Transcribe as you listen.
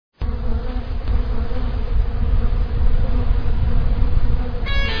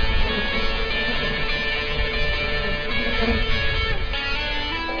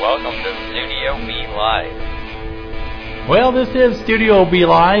Live. Well, this is Studio B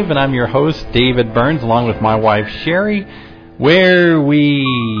Live, and I'm your host, David Burns, along with my wife, Sherry, where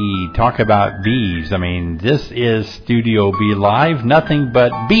we talk about bees. I mean, this is Studio B Live, nothing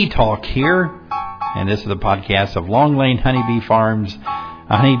but bee talk here. And this is a podcast of Long Lane Honeybee Farms,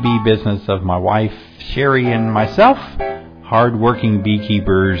 a honeybee business of my wife, Sherry, and myself, hard-working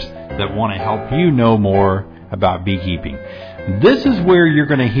beekeepers that want to help you know more about beekeeping. This is where you're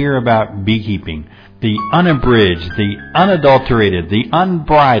going to hear about beekeeping, the unabridged, the unadulterated, the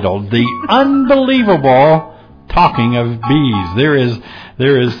unbridled, the unbelievable talking of bees.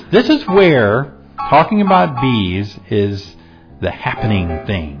 This is where talking about bees is the happening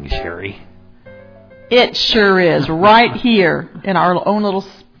thing, Sherry. It sure is, right here in our own little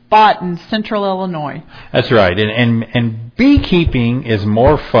spot in central Illinois. That's right. And beekeeping is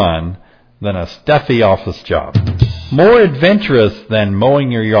more fun than a stuffy office job. More adventurous than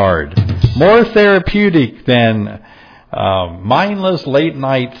mowing your yard. More therapeutic than mindless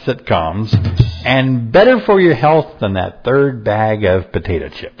late-night sitcoms. And better for your health than that third bag of potato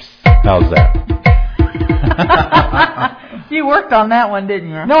chips. How's that? You worked on that one, didn't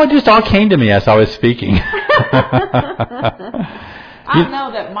you? No, it just all came to me as I was speaking. I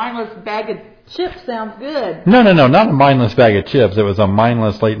know that mindless bag of chips sounds good. No, not a mindless bag of chips. It was a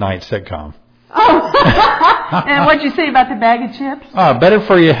mindless late-night sitcom. Oh, and what'd you say about the bag of chips? Better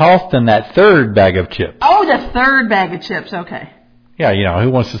for your health than that third bag of chips. Oh, the third bag of chips, okay. Yeah, you know, who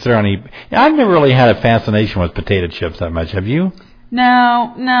wants to sit around and eat? I've never really had a fascination with potato chips that much. Have you?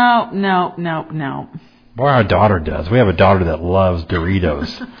 No. Boy, our daughter does. We have a daughter that loves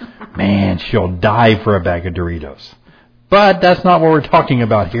Doritos. Man, she'll die for a bag of Doritos. But that's not what we're talking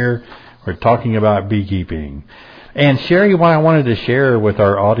about here. We're talking about beekeeping. And Sherry, what I wanted to share with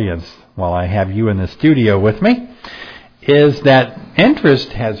our audience while I have you in the studio with me is that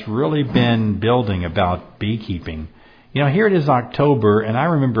interest has really been building about beekeeping. You know, here it is October, and I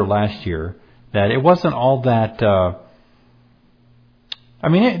remember last year that it wasn't all that...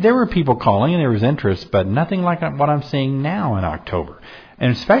 there were people calling and there was interest, but nothing like what I'm seeing now in October.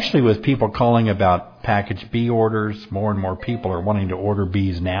 And especially with people calling about packaged bee orders, more and more people are wanting to order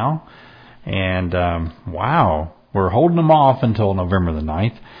bees now. And, wow, we're holding them off until November the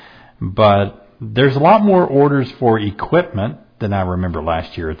 9th. But there's a lot more orders for equipment than I remember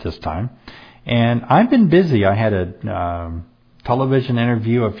last year at this time. And I've been busy. I had a television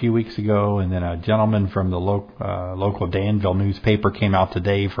interview a few weeks ago, and then a gentleman from the local Danville newspaper came out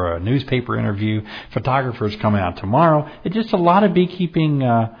today for a newspaper interview. Photographers coming out tomorrow. It's just a lot of beekeeping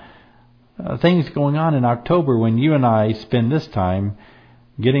things going on in October when you and I spend this time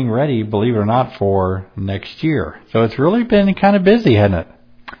getting ready, believe it or not, for next year. So it's really been kind of busy, hasn't it?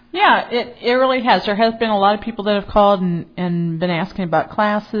 Yeah, it really has. There has been a lot of people that have called and been asking about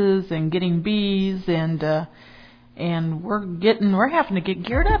classes and getting bees, and we're having to get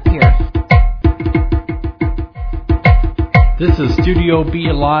geared up here. This is Studio B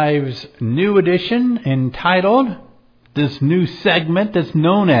Live's new edition entitled, this new segment that's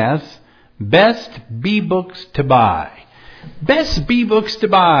known as Best Bee Books to Buy. Best bee books to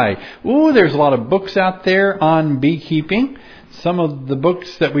buy. Ooh, there's a lot of books out there on beekeeping. Some of the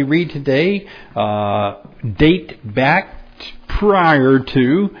books that we read today date back prior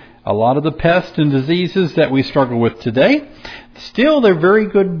to a lot of the pests and diseases that we struggle with today. Still, they're very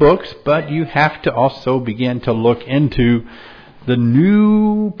good books, but you have to also begin to look into the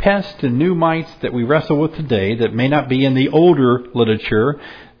new pests and new mites that we wrestle with today that may not be in the older literature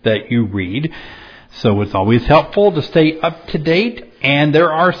that you read. So it's always helpful to stay up to date. And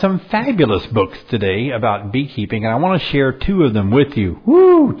there are some fabulous books today about beekeeping, and I want to share two of them with you.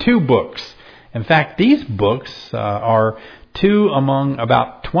 Woo! 2 books. In fact, these books are 2 among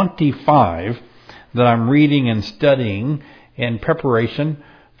about 25 that I'm reading and studying in preparation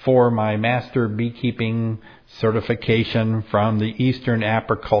for my Master Beekeeping certification from the Eastern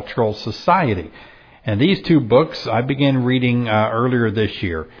Apicultural Society. And these 2 books I began reading earlier this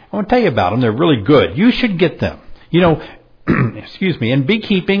year. I want to tell you about them. They're really good. You should get them. You know, excuse me, in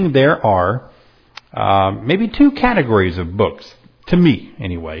beekeeping there are maybe 2 categories of books, to me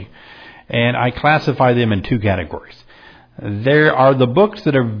anyway. And I classify them in 2 categories. There are the books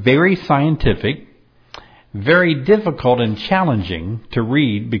that are very scientific, very difficult and challenging to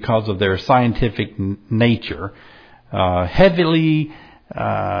read because of their scientific nature, heavily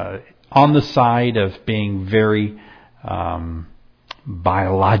on the side of being very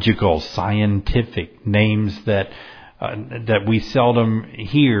biological, scientific names that that we seldom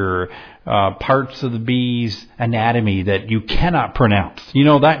hear, parts of the bee's anatomy that you cannot pronounce. You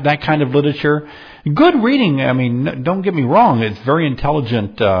know, that kind of literature. Good reading, I mean, don't get me wrong, it's very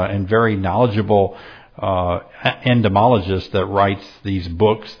intelligent and very knowledgeable entomologist that writes these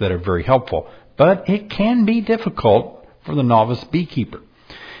books that are very helpful. But it can be difficult for the novice beekeeper.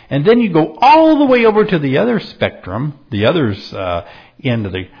 And then you go all the way over to the other spectrum, the other's end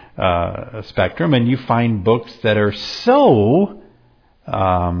of the spectrum, and you find books that are so,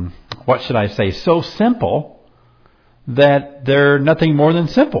 so simple that they're nothing more than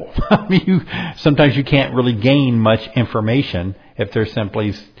simple. I mean, sometimes you can't really gain much information if they're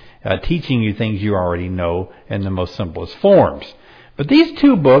simply teaching you things you already know in the most simplest forms. But these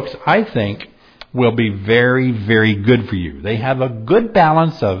two books, I think, will be very, very good for you. They have a good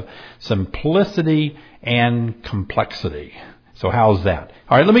balance of simplicity and complexity. So how's that?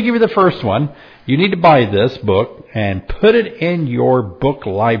 All right, let me give you the first one. You need to buy this book and put it in your book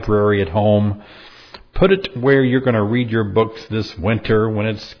library at home. Put it where you're going to read your books this winter when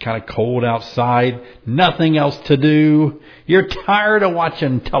it's kind of cold outside, nothing else to do. You're tired of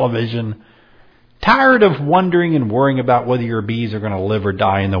watching television, tired of wondering and worrying about whether your bees are going to live or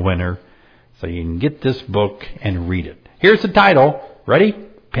die in the winter. So you can get this book and read it. Here's the title. Ready?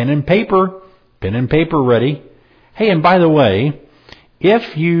 Pen and paper. Pen and paper ready. Hey, and by the way,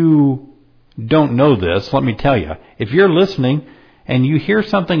 if you don't know this, let me tell you. If you're listening and you hear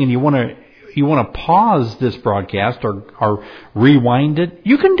something and you want to pause this broadcast or rewind it,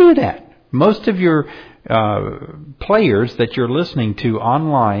 you can do that. Most of your players that you're listening to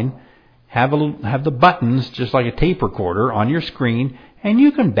online have the buttons just like a tape recorder on your screen, and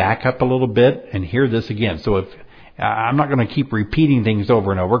you can back up a little bit and hear this again. So if I'm not going to keep repeating things over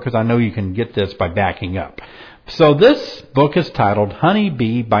and over because I know you can get this by backing up. So this book is titled Honey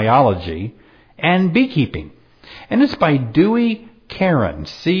Bee Biology and Beekeeping, and it's by Dewey Caron,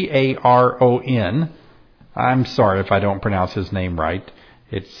 C-A-R-O-N. I'm sorry if I don't pronounce his name right.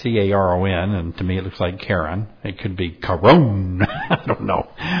 It's C-A-R-O-N, and to me it looks like Caron. It could be Caron. I don't know.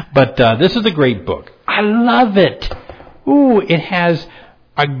 But this is a great book. I love it. Ooh, it has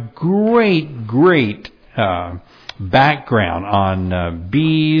a great background on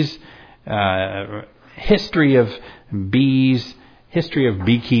bees, history of bees, history of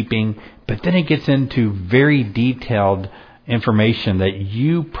beekeeping, but then it gets into very detailed information that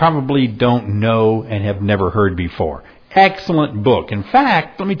you probably don't know and have never heard before. Excellent book. In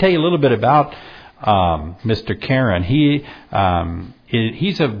fact, let me tell you a little bit about Mr. Caron.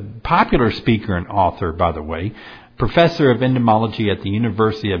 He's a popular speaker and author, by the way, professor of entomology at the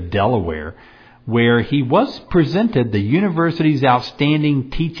University of Delaware, where he was presented the university's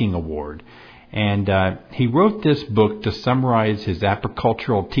Outstanding Teaching Award. And he wrote this book to summarize his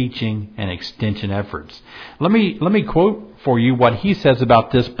apicultural teaching and extension efforts. Let me quote for you what he says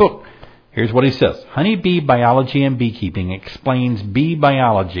about this book. Here's what he says. Honey Bee Biology and Beekeeping explains bee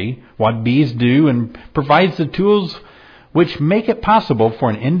biology, what bees do, and provides the tools which make it possible for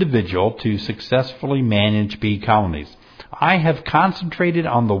an individual to successfully manage bee colonies. I have concentrated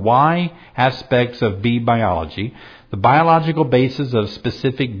on the why aspects of bee biology, the biological basis of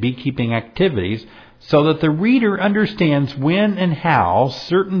specific beekeeping activities, so that the reader understands when and how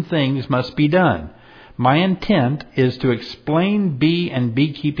certain things must be done. My intent is to explain bee and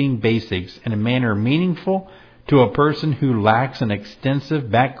beekeeping basics in a manner meaningful to a person who lacks an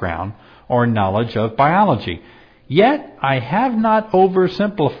extensive background or knowledge of biology. Yet, I have not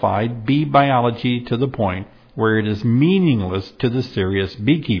oversimplified bee biology to the point where it is meaningless to the serious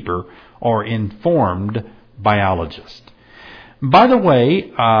beekeeper or informed biologist. By the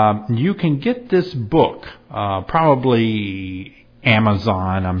way, you can get this book, probably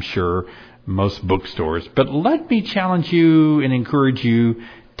Amazon, I'm sure, most bookstores. But let me challenge you and encourage you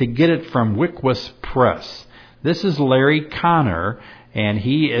to get it from Wickwus Press. This is Larry Connor, and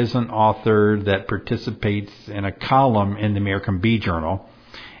he is an author that participates in a column in the American Bee Journal.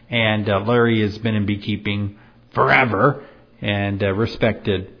 And Larry has been in beekeeping forever and a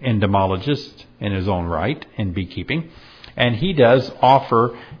respected entomologist in his own right in beekeeping. And he does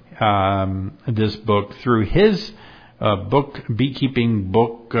offer this book through his beekeeping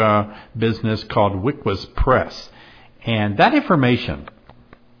book business called Wickwus Press. And that information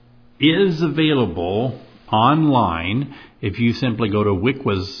is available online if you simply go to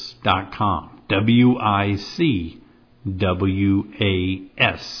wickwus.com,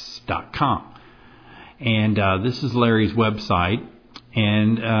 WICWAS.com. And this is Larry's website,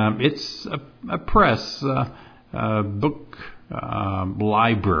 and it's a press book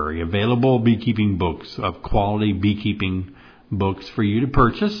library, available beekeeping books of quality beekeeping books for you to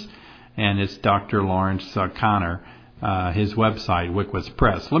purchase. And it's Dr. Lawrence Connor his website, Wickwitz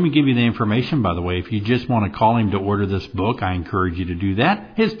Press. Let me give you the information, by the way. If you just want to call him to order this book, I encourage you to do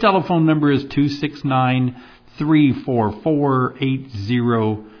that. His telephone number is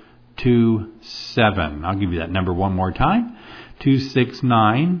 269-344-8027. I'll give you that number one more time.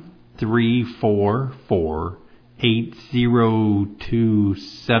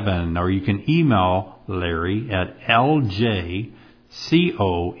 269-344-8027. Or you can email Larry at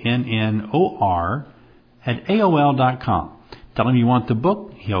ljconnor@AOL.com. Tell him you want the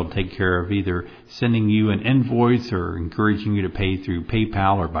book. He'll take care of either sending you an invoice or encouraging you to pay through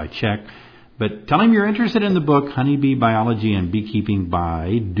PayPal or by check. But tell him you're interested in the book, Honeybee Biology and Beekeeping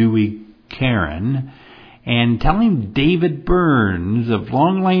by Dewey Caron. And tell him David Burns of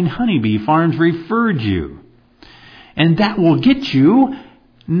Long Lane Honeybee Farms referred you. And that will get you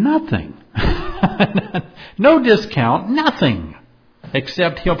nothing. No discount, nothing.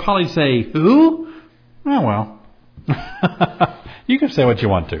 Except he'll probably say, who? Oh, well. You can say what you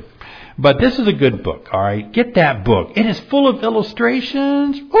want to. But this is a good book, all right? Get that book. It is full of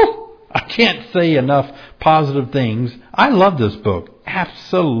illustrations. Woo! I can't say enough positive things. I love this book.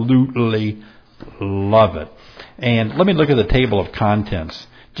 Absolutely love it. And let me look at the table of contents.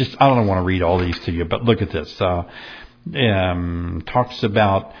 I don't want to read all these to you, but look at this. Talks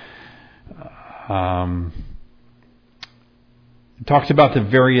about the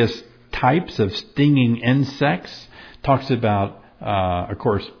various types of stinging insects. Talks about, of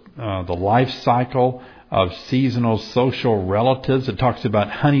course, the life cycle of seasonal social relatives. It talks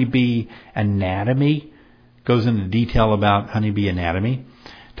about honeybee anatomy. Goes into detail about honeybee anatomy.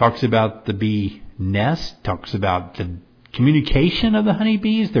 Talks about the bee nest. Talks about the communication of the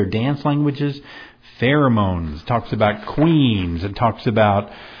honeybees, their dance languages, pheromones. Talks about queens. It talks about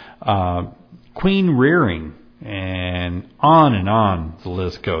queen rearing. And on the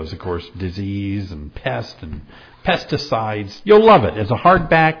list goes. Of course, disease and pest and pesticides. You'll love it. It's a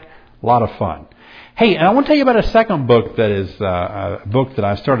hardback, a lot of fun. Hey, and I want to tell you about a second book that is a book that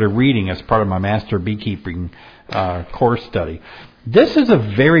I started reading as part of my Master Beekeeping course study. This is a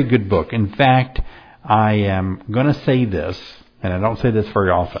very good book. In fact, I am going to say this, and I don't say this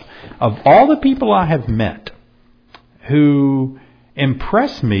very often. Of all the people I have met who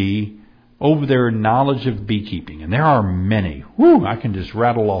impress me over their knowledge of beekeeping, and there are many. I can just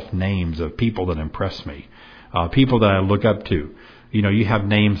rattle off names of people that impress me, people that I look up to. You know, you have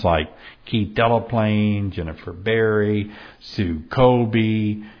names like Keith Delaplane, Jennifer Berry, Sue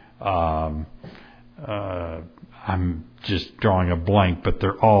Colby. I'm just drawing a blank, but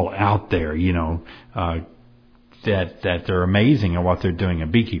they're all out there, you know, that they're amazing at what they're doing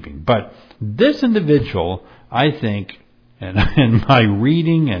in beekeeping. But this individual, I think, and in my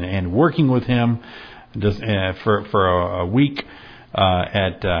reading and working with him just for a week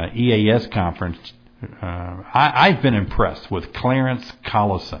at EAS conference, I've been impressed with Clarence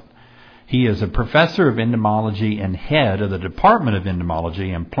Collison. He is a professor of entomology and head of the Department of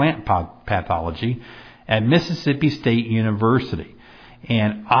Entomology and Plant Pathology at Mississippi State University.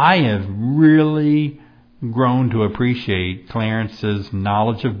 And I have really grown to appreciate Clarence's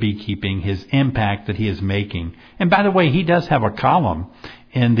knowledge of beekeeping, his impact that he is making. And by the way, he does have a column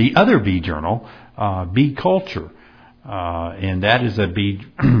in the other bee journal, Bee Culture. And that is a bee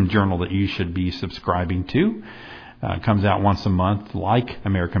journal that you should be subscribing to. It comes out once a month, like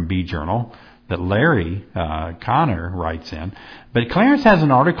American Bee Journal, that Larry Connor writes in. But Clarence has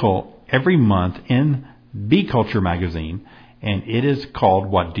an article every month in Bee Culture magazine, and it is called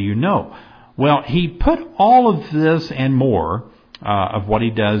What Do You Know? Well, he put all of this and more of what he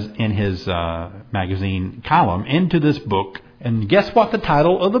does in his magazine column into this book. And guess what the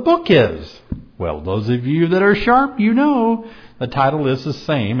title of the book is? Well, those of you that are sharp, you know the title is the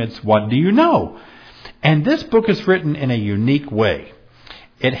same. It's What Do You Know? And this book is written in a unique way.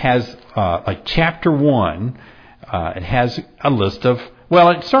 It has, like chapter 1, it has a list of,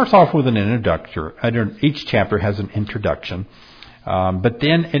 well, it starts off with an introduction. Each chapter has an introduction. But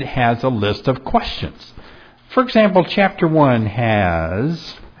then it has a list of questions. For example, chapter 1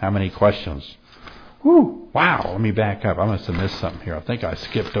 has, how many questions? Wow, let me back up. I must have missed something here. I think I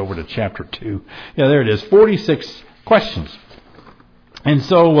skipped over to chapter 2. Yeah, there it is, 46 questions. And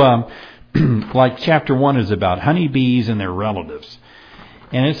so, like chapter 1 is about honeybees and their relatives.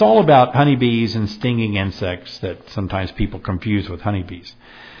 And it's all about honeybees and stinging insects that sometimes people confuse with honeybees.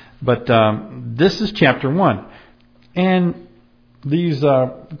 But this is chapter 1. And these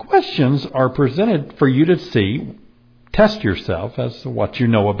questions are presented for you to see, test yourself as to what you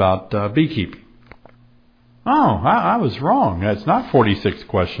know about beekeeping. Oh, I was wrong. It's not 46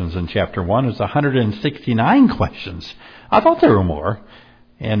 questions in chapter 1. It's 169 questions. I thought there were more.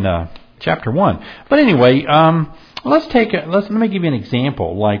 And chapter 1. But anyway, let me give you an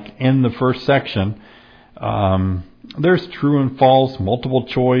example. Like in the first section, there's true and false, multiple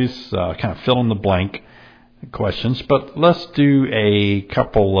choice, kind of fill in the blank questions. But let's do a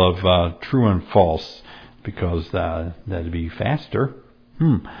couple of true and false because that'd be faster.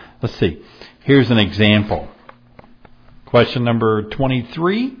 Let's see. Here's an example. Question number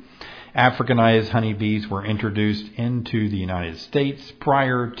 23. Africanized honeybees were introduced into the United States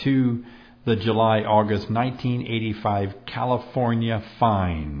prior to the July-August 1985 California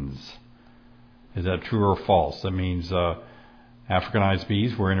fines. Is that true or false? That means Africanized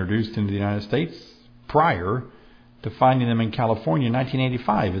bees were introduced into the United States prior to finding them in California in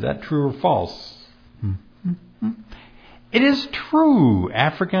 1985. Is that true or false? It is true.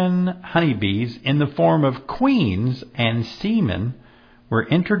 African honeybees in the form of queens and semen were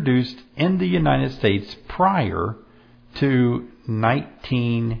introduced in the United States prior to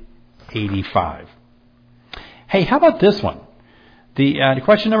 1985. Hey, how about this one? The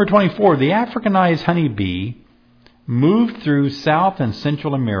question number 24. The Africanized honeybee moved through South and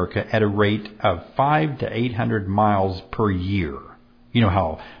Central America at a rate of 500 to 800 miles per year. You know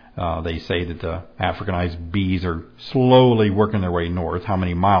how they say that the Africanized bees are slowly working their way north. How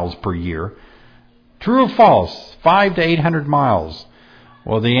many miles per year? True or false? 500 to 800 miles.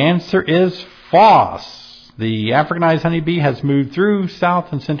 Well, the answer is false. The Africanized honeybee has moved through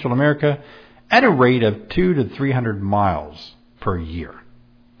South and Central America at a rate of 200 to 300 miles per year.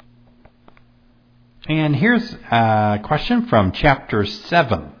 And here's a question from Chapter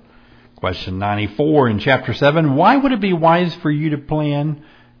 7. Question 94 in Chapter 7. Why would it be wise for you to plan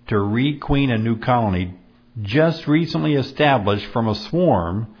to requeen a new colony just recently established from a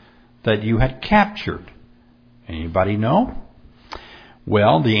swarm that you had captured? Anybody know?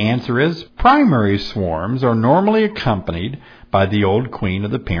 Well, the answer is primary swarms are normally accompanied by the old queen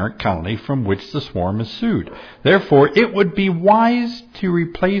of the parent colony from which the swarm is sued. Therefore, it would be wise to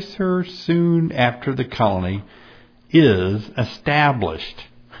replace her soon after the colony is established.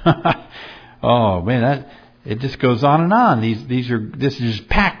 Oh man, it just goes on and on. This is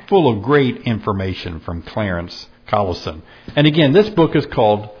packed full of great information from Clarence Collison. And again, this book is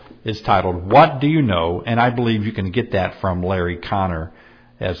titled What Do You Know? And I believe you can get that from Larry Connor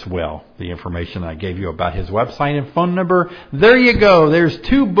as well. The information I gave you about his website and phone number. There you go. There's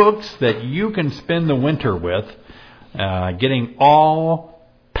 2 books that you can spend the winter with, getting all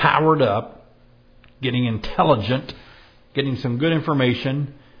powered up, getting intelligent, getting some good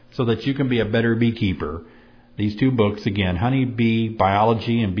information so that you can be a better beekeeper. These 2 books, again, Honeybee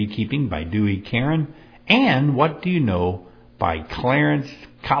Biology and Beekeeping by Dewey Caron, and What Do You Know by Clarence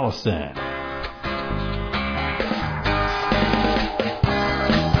Collison.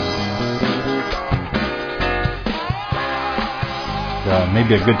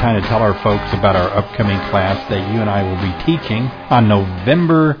 Maybe a good time to tell our folks about our upcoming class that you and I will be teaching on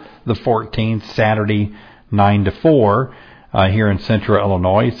November the 14th, Saturday, 9 to 4, here in Central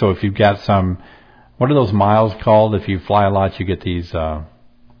Illinois. So if you've got some, what are those miles called? If you fly a lot, you get these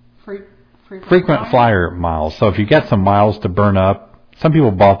frequent flyer miles. So if you got some miles to burn up, some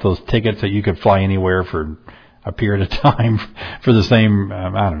people bought those tickets that you could fly anywhere for a period of time for the same,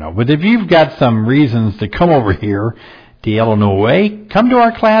 I don't know. But if you've got some reasons to come over here to Illinois, come to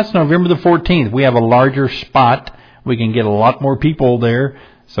our class November the 14th. We have a larger spot. We can get a lot more people there,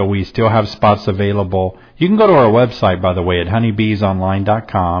 so we still have spots available. You can go to our website, by the way, at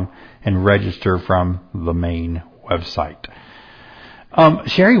honeybeesonline.com and register from the main website.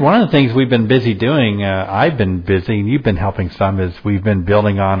 Sherry, one of the things we've been busy doing, I've been busy, and you've been helping some, is we've been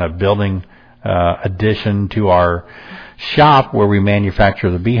building on a building addition to our shop where we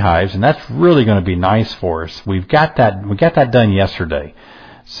manufacture the beehives, and that's really going to be nice for us. We got that done yesterday,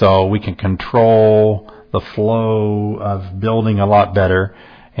 so we can control the flow of building a lot better.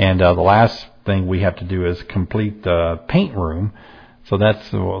 And the last thing we have to do is complete the paint room. So that's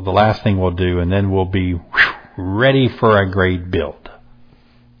the last thing we'll do, and then we'll be ready for a great build.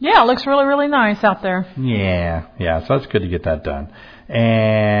 Yeah, it looks really, really nice out there. Yeah. So it's good to get that done.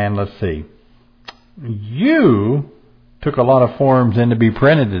 And let's see. You took a lot of forms in to be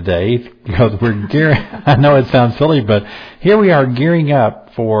printed today because we're gearing. I know it sounds silly, but here we are gearing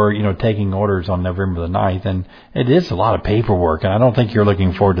up for taking orders on November the 9th, and it is a lot of paperwork. And I don't think you're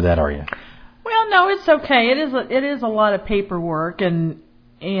looking forward to that, are you? Well, no, it's okay. It is a lot of paperwork, and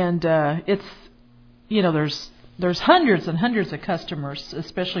it's there's hundreds and hundreds of customers,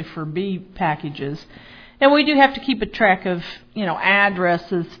 especially for bee packages. And we do have to keep a track of,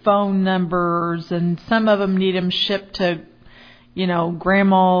 addresses, phone numbers, and some of them need them shipped to,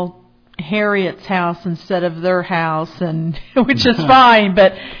 Grandma Harriet's house instead of their house, and which is fine,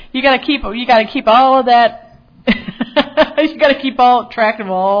 but you got to keep all of that. You got to keep track of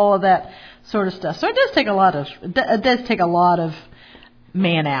all of that sort of stuff. So it does take a lot of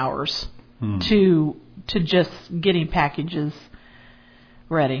man hours to just getting packages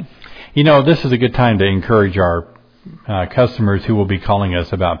ready. This is a good time to encourage our customers who will be calling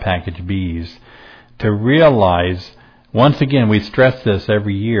us about package bees to realize, once again, we stress this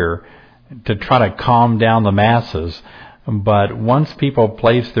every year to try to calm down the masses. But once people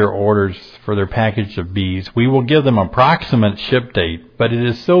place their orders for their package of bees, we will give them an approximate ship date, but it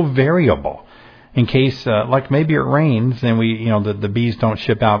is so variable. In case, like maybe it rains and the bees don't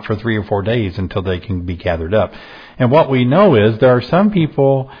ship out for 3 or 4 days until they can be gathered up. And what we know is there are some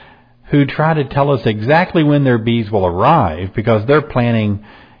people who try to tell us exactly when their bees will arrive because they're planning,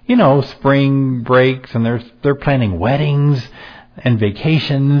 spring breaks, and they're planning weddings and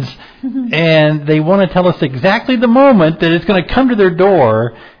vacations, and they want to tell us exactly the moment that it's going to come to their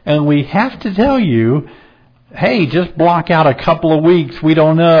door, and we have to tell you, hey, just block out a couple of weeks. We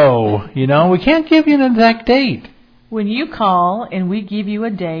don't know. We can't give you an exact date. When you call and we give you a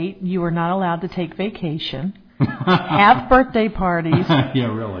date, you are not allowed to take vacation, have birthday parties,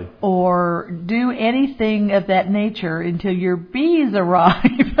 yeah, really, or do anything of that nature until your bees arrive.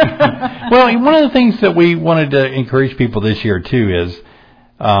 Well, one of the things that we wanted to encourage people this year too is,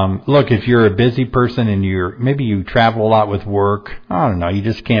 look, if you're a busy person and maybe you travel a lot with work, I don't know, you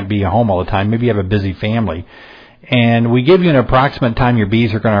just can't be at home all the time. Maybe you have a busy family, and we give you an approximate time your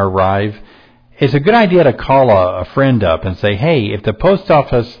bees are going to arrive. It's a good idea to call a friend up and say, hey, if the post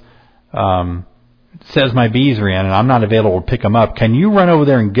office says my bees are in and I'm not available to pick them up, can you run over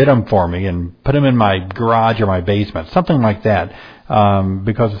there and get them for me and put them in my garage or my basement, something like that.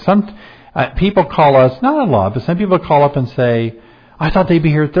 Because some people call us, not a lot, but some people call up and say, I thought they'd be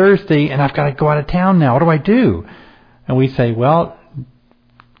here Thursday and I've got to go out of town now. What do I do? And we say, well,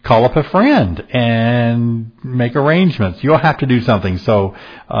 call up a friend and make arrangements. You'll have to do something. So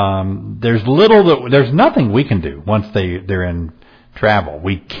there's nothing we can do once they're in travel.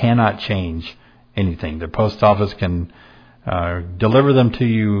 We cannot change anything. The post office can deliver them to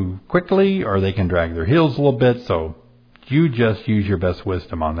you quickly, or they can drag their heels a little bit. So you just use your best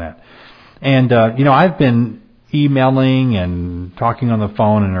wisdom on that. And I've been emailing and talking on the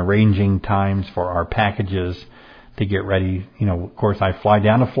phone and arranging times for our packages to get ready. Of course, I fly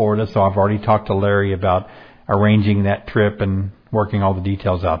down to Florida, so I've already talked to Larry about arranging that trip and working all the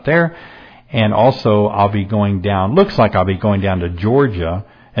details out there. And also, looks like I'll be going down to Georgia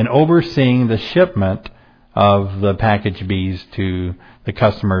and overseeing the shipment of the package bees to the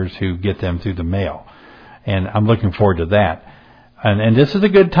customers who get them through the mail. And I'm looking forward to that. And this is a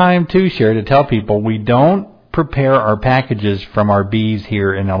good time, too, Sherry, to tell people we don't prepare our packages from our bees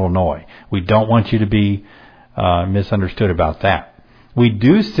here in Illinois. We don't want you to be misunderstood about that. We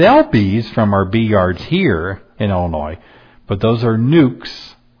do sell bees from our bee yards here in Illinois, but those are nukes,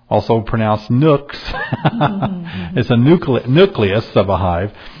 also pronounced nooks. It's a nucleus of a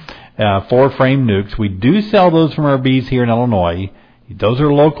hive, 4-frame nukes. We do sell those from our bees here in Illinois. Those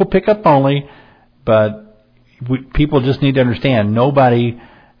are local pickup only, but people just need to understand nobody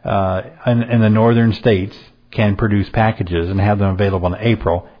in the northern states can produce packages and have them available in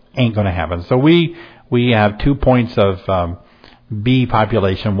April. Ain't going to happen. So we have 2 points of bee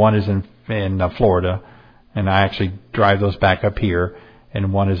population. One is in Florida, and I actually drive those back up here.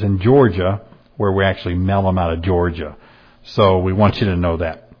 And one is in Georgia, where we actually mail them out of Georgia. So we want you to know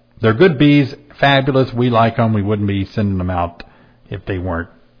that. They're good bees, fabulous. We like them. We wouldn't be sending them out if they weren't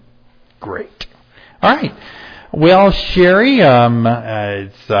great. All right. Well, Sherry,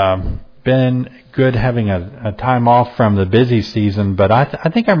 it's been good having a time off from the busy season, but I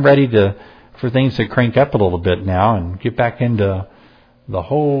think I'm ready for things to crank up a little bit now and get back into the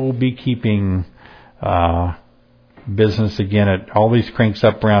whole beekeeping business again. It always cranks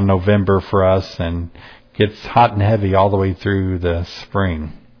up around November for us and gets hot and heavy all the way through the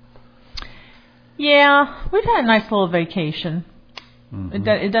spring. Yeah, we've had a nice little vacation. Mm-hmm.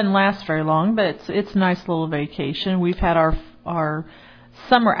 It doesn't last very long, but it's a nice little vacation. We've had our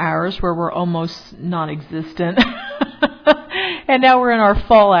summer hours where we're almost non-existent. And now we're in our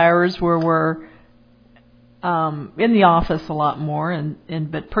fall hours where we're in the office a lot more,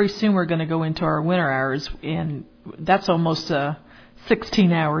 but pretty soon we're going to go into our winter hours, and that's almost a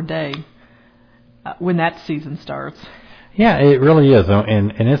 16-hour day when that season starts. Yeah, it really is,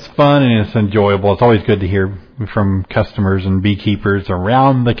 and it's fun and it's enjoyable. It's always good to hear from customers and beekeepers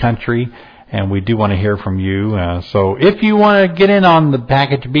around the country, and we do want to hear from you. So if you want to get in on the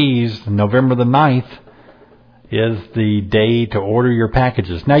package bees, November the 9th is the day to order your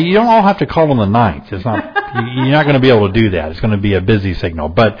packages. Now, you don't all have to call on the 9th. It's not, you're not going to be able to do that. It's going to be a busy signal.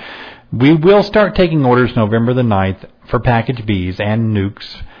 But we will start taking orders November the 9th for package Bs and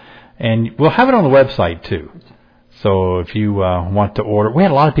nukes. And we'll have it on the website, too. So if you want to order, we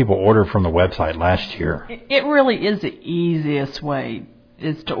had a lot of people order from the website last year. It really is the easiest way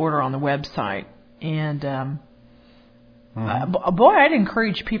is to order on the website. And, boy, I'd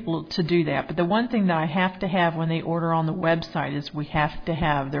encourage people to do that. But the one thing that I have to have when they order on the website is we have to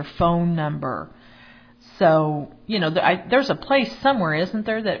have their phone number. So, you know, there's a place somewhere, isn't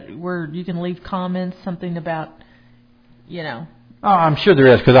there, that where you can leave comments, something about, you know. Oh, I'm sure there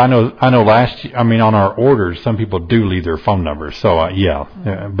is, because I know on our orders, some people do leave their phone numbers. So,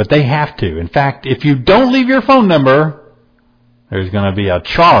 but they have to. In fact, if you don't leave your phone number, there's going to be a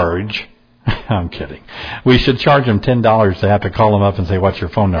charge. I'm kidding. We should charge them $10 to have to call them up and say, what's your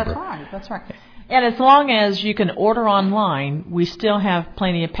phone number? That's right. And as long as you can order online, we still have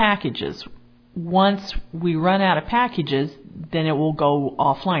plenty of packages. Once we run out of packages, then it will go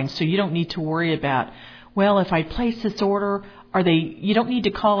offline. So you don't need to worry about, well, if I place this order, you don't need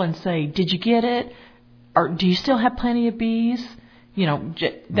to call and say, did you get it? Or do you still have plenty of bees? You know,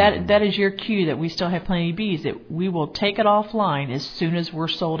 that is your cue that we still have plenty of bees. That we will take it offline as soon as we're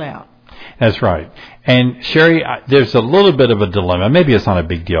sold out. That's right. And Sherry, there's a little bit of a dilemma. Maybe it's not a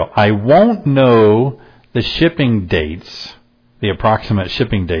big deal. I won't know the shipping dates, the approximate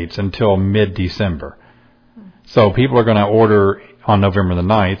shipping dates, until mid-December. So people are going to order on November the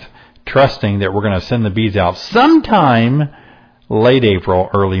 9th, trusting that we're going to send the bees out sometime late April,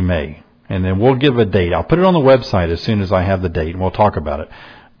 early May. And then we'll give a date. I'll put it on the website as soon as I have the date, and we'll talk about it.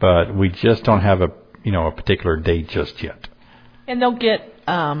 But we just don't have a particular date just yet. And they'll get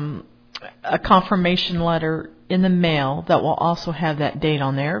a confirmation letter in the mail that will also have that date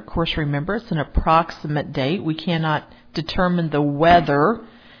on there. Of course, remember, it's an approximate date. We cannot determine the weather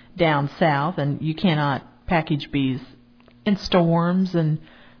down south, and you cannot package bees in storms and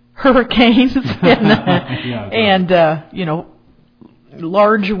hurricanes and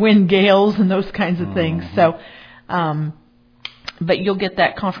large wind gales and those kinds of things. So, but you'll get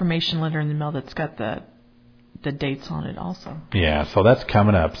that confirmation letter in the mail that's got the dates on it also. Yeah, so that's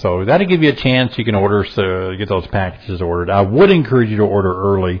coming up. So that'll give you a chance. You can order, so get those packages ordered. I would encourage you to order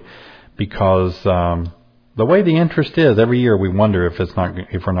early because the way the interest is, every year we wonder if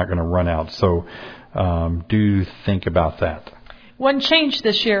we're not going to run out. So do think about that. One change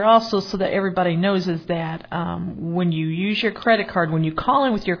this year also, so that everybody knows, is that when you use your credit card, when you call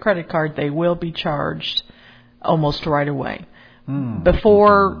in with your credit card, they will be charged almost right away.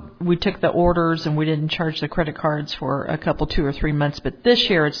 Before, we took the orders and we didn't charge the credit cards for a couple, 2 or 3 months. But this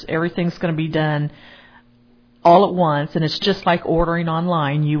year, everything's going to be done all at once, and it's just like ordering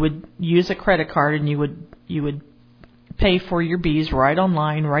online. You would use a credit card, and you would pay for your bees right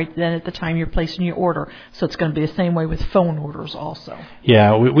online, right then at the time you're placing your order. So it's going to be the same way with phone orders also.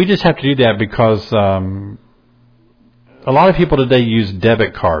 Yeah, we just have to do that because a lot of people today use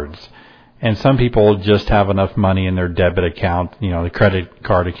debit cards. And some people just have enough money in their debit account, the credit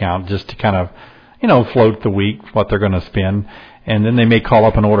card account, just to kind of, float the week, what they're going to spend. And then they may call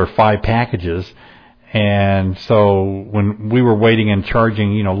up and order 5 packages. And so when we were waiting and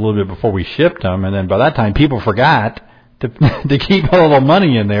charging, a little bit before we shipped them, and then by that time people forgot to keep a little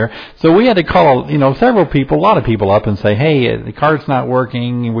money in there. So we had to call, a lot of people up and say, hey, the card's not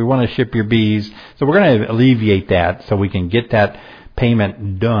working. We want to ship your bees. So we're going to alleviate that so we can get that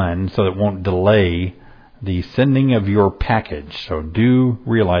payment done so it won't delay the sending of your package. So do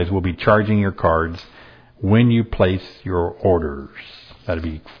realize we'll be charging your cards when you place your orders. That'll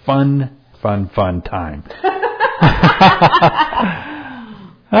be fun time.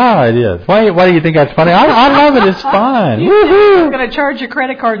 Oh, it is. Why do you think that's funny? I love it. It's fun. Woohoo! You're going to charge your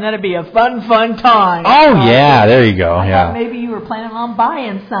credit card, and that'll be a fun time. Oh, yeah. There you go. Yeah. Maybe you were planning on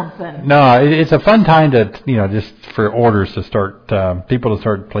buying something. No, it's a fun time to, just for orders to start, people to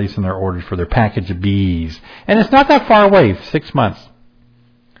start placing their orders for their package of bees. And it's not that far away, 6 months.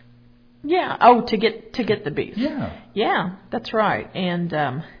 Yeah. Oh, to get the bees. Yeah. Yeah, that's right.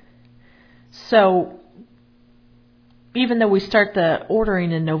 And so even though we start the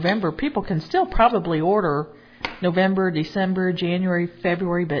ordering in November, people can still probably order November, December, January,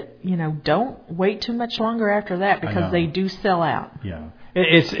 February, but, don't wait too much longer after that because they do sell out. Yeah.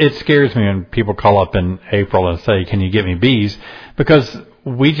 It scares me when people call up in April and say, can you get me bees? Because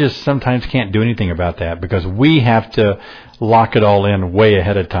we just sometimes can't do anything about that because we have to lock it all in way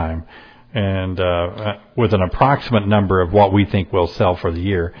ahead of time and with an approximate number of what we think will sell for the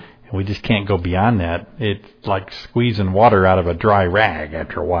year. We just can't go beyond that. It's like squeezing water out of a dry rag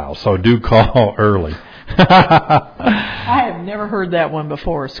after a while. So do call early. I have never heard that one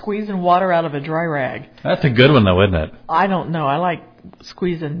before. Squeezing water out of a dry rag. That's a good one, though, isn't it? I don't know. I like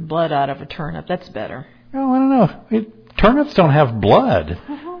squeezing blood out of a turnip. That's better. Oh, I don't know. Turnips don't have blood.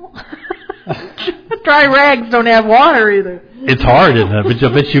 Dry rags don't have water either. It's hard, isn't it? But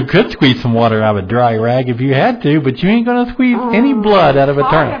I bet you could squeeze some water out of a dry rag if you had to, but you ain't going to squeeze any blood out of a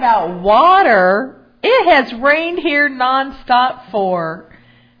turnip. Talking about water, it has rained here nonstop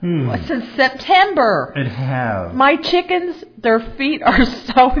since September. It has. My chickens, their feet are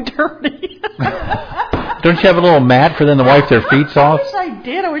so dirty. Don't you have a little mat for them to wipe their feet off? I wish I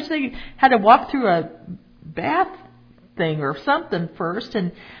did. I wish they had to walk through a bath thing or something first.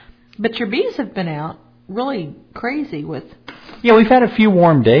 But your bees have been out really crazy with... Yeah, we've had a few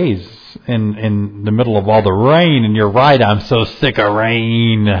warm days in the middle of all the rain, and you're right, I'm so sick of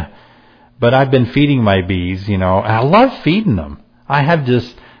rain. But I've been feeding my bees, and I love feeding them. I have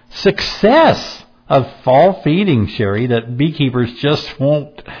this success of fall feeding, Sherry, that beekeepers just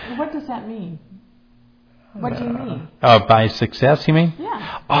won't... What does that mean? What do you mean? By success, you mean?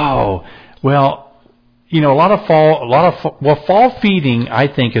 Yeah. Oh, well... fall feeding, I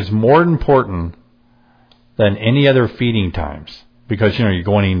think, is more important than any other feeding times because, you're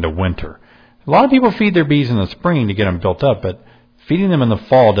going into winter. A lot of people feed their bees in the spring to get them built up, but feeding them in the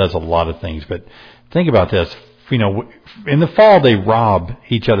fall does a lot of things. But think about this. In the fall, they rob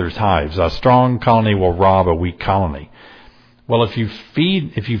each other's hives. A strong colony will rob a weak colony. Well, if you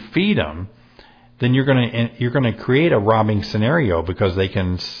feed them, then you're going to create a robbing scenario because they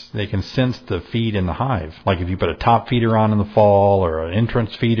can sense the feed in the hive. Like if you put a top feeder on in the fall or an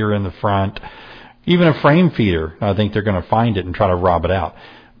entrance feeder in the front, even a frame feeder, I think they're going to find it and try to rob it out.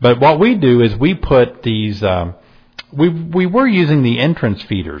 But what we do is we put these. We were using the entrance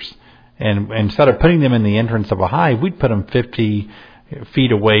feeders, and instead of putting them in the entrance of a hive, we'd put them 50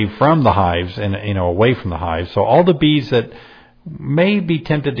 feet away from the hives and away from the hive. So all the bees that may be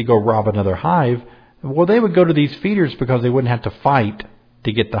tempted to go rob another hive, well, they would go to these feeders because they wouldn't have to fight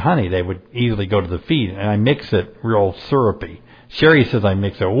to get the honey. They would easily go to the feed, and I mix it real syrupy. Sherry says I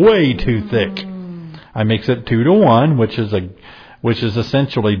mix it way too thick. I mix it 2-to-1, which is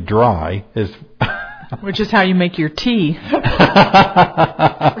essentially dry. Which is how you make your tea.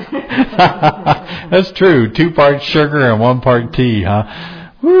 That's true. 2 parts sugar and 1 part tea,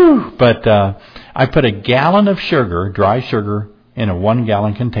 huh? Woo! But I put a gallon of sugar, dry sugar, in a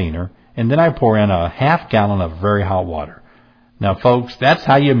 1-gallon container, and then I pour in a half gallon of very hot water. Now, folks, that's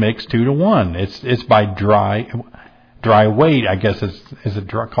how you mix 2-to-1. It's by dry weight, I guess. Is it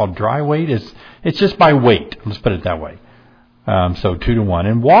called dry weight? It's just by weight. Let's put it that way. So 2-to-1.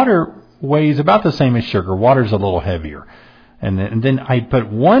 And water weighs about the same as sugar. Water's a little heavier. And then I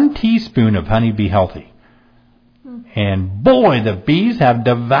put 1 teaspoon of Honey Bee Healthy. And boy, the bees have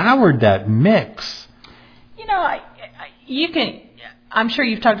devoured that mix. I'm sure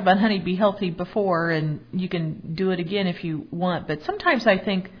you've talked about Honey Bee Healthy before, and you can do it again if you want. But sometimes I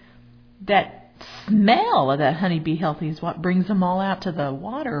think that smell of that Honey Bee Healthy is what brings them all out to the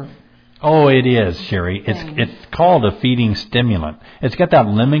water. Oh, it is, Sherry. It's called a feeding stimulant. It's got that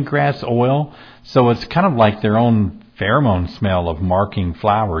lemongrass oil, so it's kind of like their own pheromone smell of marking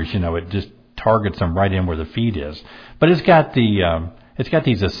flowers. It just targets them right in where the feed is. But it's got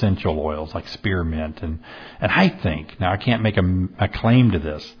these essential oils like spearmint, and I think, now I can't make a claim to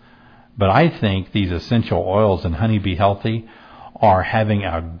this, but I think these essential oils in Honey Bee Healthy are having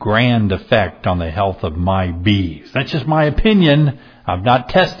a grand effect on the health of my bees. That's just my opinion. I've not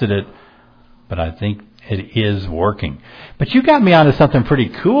tested it, but I think it is working. But you got me onto something pretty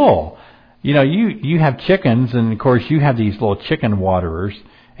cool. You have chickens, and of course you have these little chicken waterers,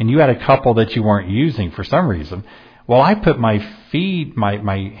 and you had a couple that you weren't using for some reason. Well, I put my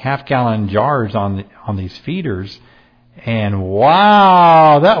half-gallon jars on these feeders, and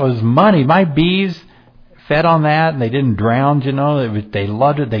wow, that was money. My bees fed on that, and they didn't drown. They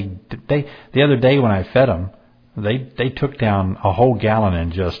loved it. They the other day when I fed them, they took down a whole gallon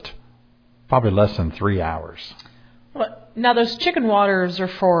in just probably less than 3 hours. Well, now those chicken waters are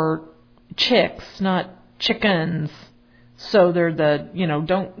for chicks, not chickens. So they're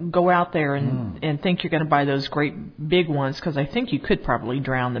don't go out there and think you're going to buy those great big ones, because I think you could probably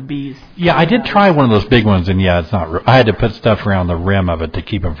drown the bees. Yeah, I did try one of those big ones, and it's not. I had to put stuff around the rim of it to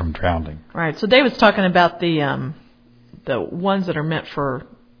keep them from drowning. Right. So David's talking about the ones that are meant for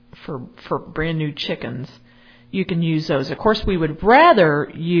brand new chickens. You can use those. Of course, we would rather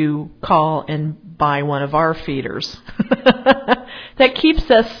you call and buy one of our feeders. That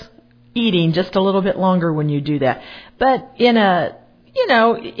keeps us eating just a little bit longer when you do that. But in a you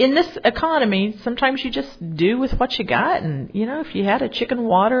know, in this economy, sometimes you just do with what you got. And, you know, if you had a chicken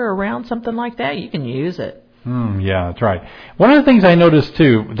water around something like that, you can use it. Yeah, that's right. One of the things I noticed,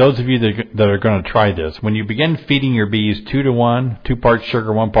 too, those of you that are going to try this, when you begin feeding your bees 2-to-1, 2 parts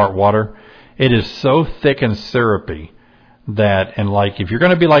sugar, 1 part water, it is so thick and syrupy that, and like, if you're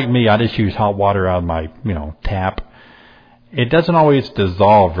going to be like me, I just use hot water out of my, tap. It doesn't always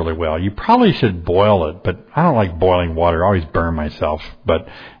dissolve really well. You probably should boil it, but I don't like boiling water. I always burn myself. But,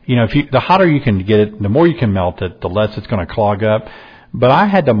 the hotter you can get it, the more you can melt it, the less it's going to clog up. But I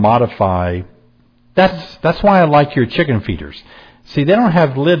had to modify. That's why I like your chicken feeders. See, they don't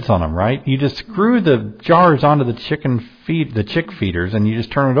have lids on them, right? You just screw the jars onto the chick feeders, and you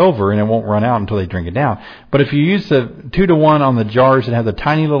just turn it over, and it won't run out until they drink it down. But if you use the 2-to-1 on the jars that have the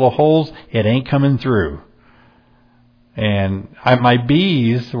tiny little holes, it ain't coming through. And my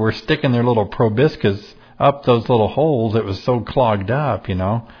bees were sticking their little proboscis up those little holes. It was so clogged up,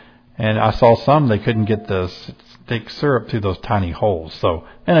 And I saw some, they couldn't get the thick syrup through those tiny holes. So,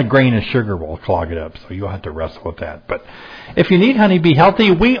 and a grain of sugar will clog it up. So you'll have to wrestle with that. But if you need honey, be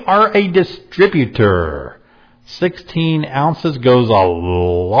healthy. We are a distributor. 16 ounces goes a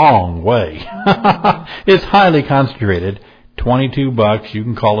long way. It's highly concentrated. $22. You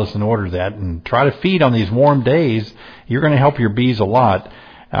can call us and order that and try to feed on these warm days. You're going to help your bees a lot.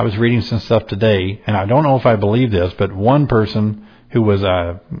 I was reading some stuff today, and I don't know if I believe this, but one person who was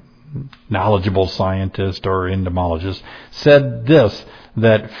a knowledgeable scientist or entomologist said this,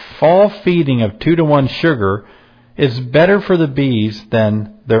 that fall feeding of 2-to-1 sugar is better for the bees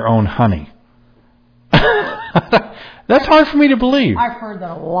than their own honey. That's hard for me to believe. I've heard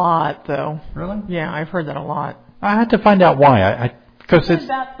that a lot, though. Really? Yeah, I've heard that a lot. I had to find out why. Because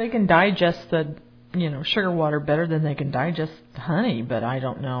they can digest the sugar water better than they can digest honey, but I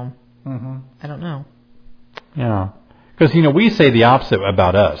don't know. Mm-hmm. I don't know. Yeah. Because, we say the opposite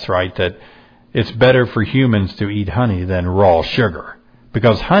about us, right? That it's better for humans to eat honey than raw sugar.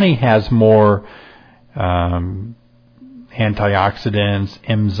 Because honey has more antioxidants,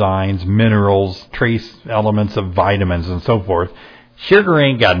 enzymes, minerals, trace elements of vitamins and so forth. Sugar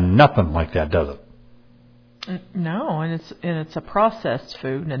ain't got nothing like that, does it? No, and it's a processed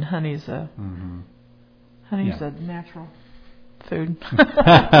food, and honey's a natural food.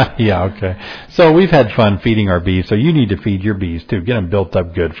 Yeah, okay. So we've had fun feeding our bees, so you need to feed your bees too. Get them built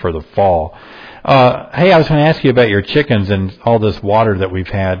up good for the fall. Hey, I was going to ask you about your chickens and all this water that we've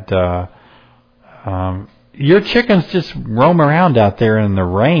had. Your chickens just roam around out there in the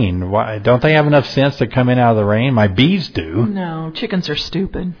rain. Why, don't they have enough sense to come in out of the rain? My bees do. No, chickens are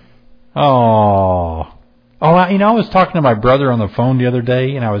stupid. Oh, I was talking to my brother on the phone the other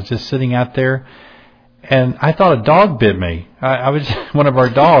day, and I was just sitting out there, and I thought a dog bit me. I was one of our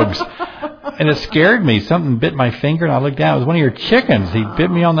dogs, and it scared me. Something bit my finger, and I looked down. It was one of your chickens. He bit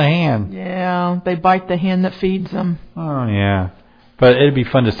me on the hand. Yeah, they bite the hand that feeds them. Oh, yeah. But it'd be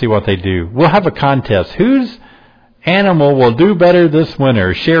fun to see what they do. We'll have a contest. Whose animal will do better this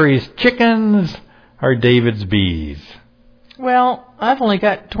winter? Sherry's chickens or David's bees? Well, I've only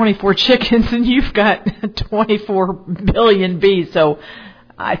got 24 chickens, and you've got 24 billion bees, so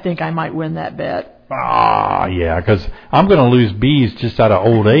I think I might win that bet. Yeah, because I'm going to lose bees just out of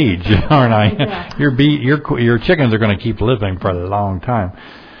old age, aren't I? Yeah. Your chickens are going to keep living for a long time.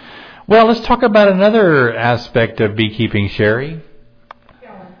 Well, let's talk about another aspect of beekeeping, Sherry.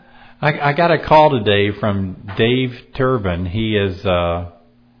 I got a call today from Dave Turbin. He's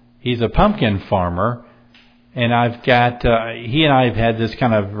a pumpkin farmer. And I've got, he and I have had this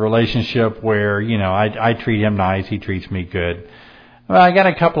kind of relationship where, I treat him nice, he treats me good. Well, I got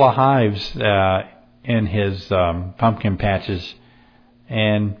a couple of hives in his pumpkin patches,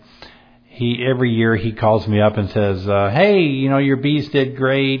 and every year he calls me up and says, hey, your bees did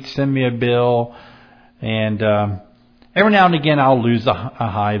great, send me a bill. And every now and again I'll lose a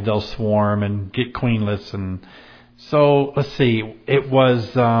hive, they'll swarm and get queenless. And so, let's see, it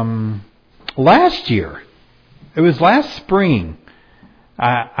was last year. It was last spring.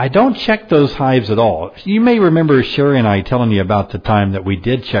 I don't check those hives at all. You may remember Sherry and I telling you about the time that we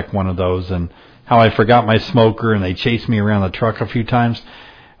did check one of those and how I forgot my smoker and they chased me around the truck a few times.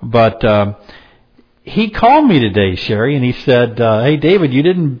 But he called me today, Sherry, and he said, hey, David, you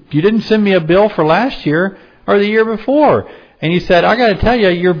didn't send me a bill for last year or the year before. And he said, I got to tell you,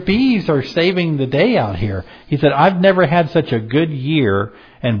 your bees are saving the day out here. He said, I've never had such a good year.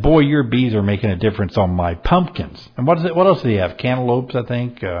 And boy, your bees are making a difference on my pumpkins. And what else do you have? Cantaloupes, I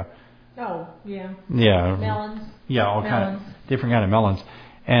think. Yeah. Yeah. Melons. Yeah, all kind of different kind of melons.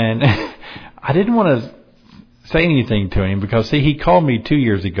 And I didn't want to say anything to him because, see, he called me 2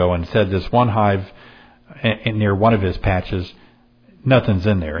 years ago and said this one hive near one of his patches nothing's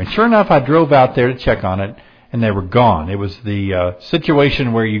in there. And sure enough, I drove out there to check on it, and they were gone. It was the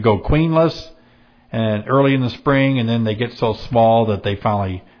situation where you go queenless and early in the spring, and then they get so small that they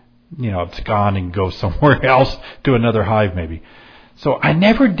finally, abscond and go somewhere else to another hive maybe. So I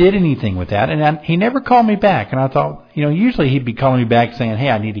never did anything with that, and he never called me back. And I thought, usually he'd be calling me back saying, hey,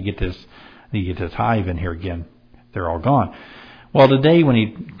 I need to get this hive in here again. They're all gone. Well, today when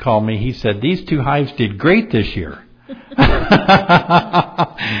he called me, he said, these 2 hives did great this year.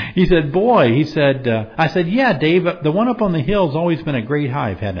 He said, I said, yeah, Dave, the one up on the hill's always been a great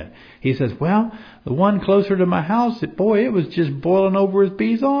hive, hasn't it? He says, well, the one closer to my house, it was just boiling over with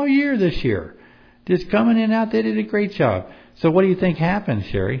bees all year this year. Just coming in and out, they did a great job. So what do you think happened,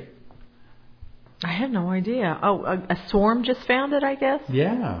 Sherry? I have no idea. Oh, a swarm just found it, I guess?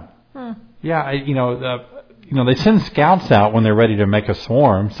 Yeah. Huh. Yeah, they send scouts out when they're ready to make a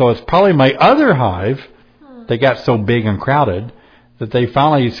swarm. So it's probably my other hive. They got so big and crowded that they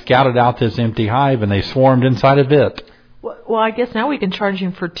finally scouted out this empty hive and they swarmed inside of it. Well, I guess now we can charge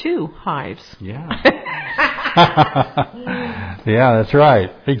him for 2 hives. Yeah. Yeah, that's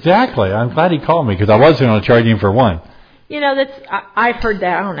right. Exactly. I'm glad he called me because I was going to charge him for 1. I've heard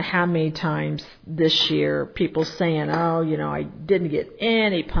that I don't know how many times this year, people saying, I didn't get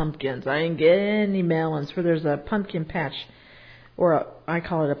any pumpkins. I didn't get any melons. Where there's a pumpkin patch, I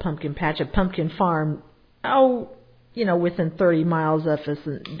call it a pumpkin patch, a pumpkin farm, within 30 miles of us.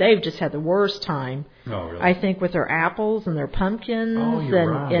 And they've just had the worst time. Oh, really? I think with their apples and their pumpkins.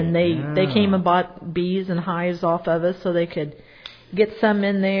 And they came and bought bees and hives off of us so they could get some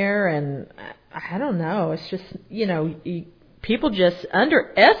in there. And I don't know. It's just, people just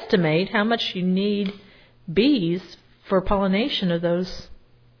underestimate how much you need bees for pollination of those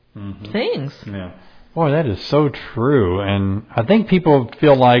things. Yeah. Boy, that is so true. And I think people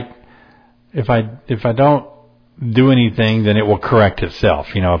feel like if I don't do anything, then it will correct itself.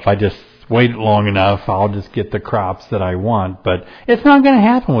 If I just wait long enough, I'll just get the crops that I want. But it's not going to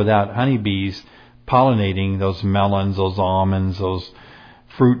happen without honeybees pollinating those melons, those almonds, those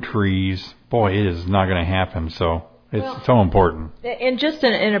fruit trees. Boy, it is not going to happen. So it's so important. And just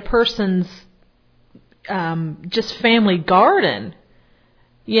in a person's just family garden,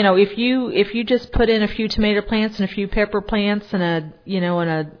 if you just put in a few tomato plants and a few pepper plants and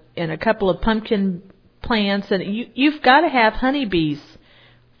a couple of pumpkin plants, and you've got to have honeybees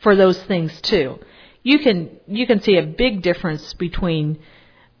for those things too. You can see a big difference between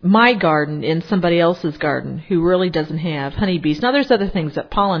my garden and somebody else's garden who really doesn't have honeybees. Now, there's other things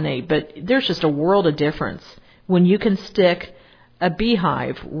that pollinate, but there's just a world of difference when you can stick a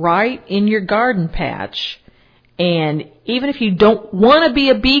beehive right in your garden patch. And even if you don't want to be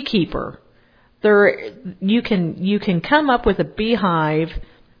a beekeeper, you can come up with a beehive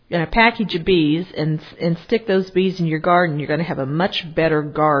and a package of bees and stick those bees in your garden. You're going to have a much better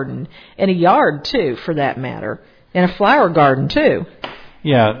garden, and a yard too, for that matter, and a flower garden too.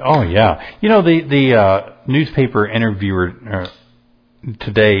 Yeah. Oh, yeah. The newspaper interviewer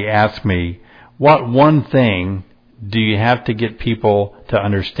today asked me, what one thing do you have to get people to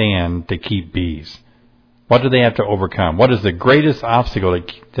understand to keep bees? What do they have to overcome? What is the greatest obstacle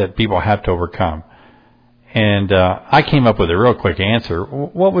that people have to overcome? And I came up with a real quick answer.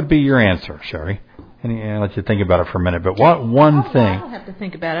 What would be your answer, Sherry? And I'll let you think about it for a minute. But what one thing? I don't have to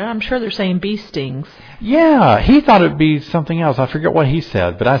think about it. I'm sure they're saying bee stings. Yeah, he thought it'd be something else. I forget what he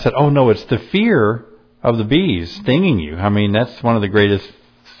said. But I said, oh, no, it's the fear of the bees stinging you. I mean, that's one of the greatest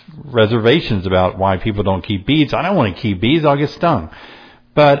reservations about why people don't keep bees. I don't want to keep bees. I'll get stung.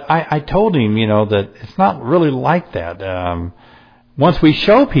 But I told him, that it's not really like that. Once we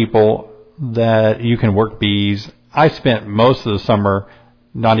show people that you can work bees, I spent most of the summer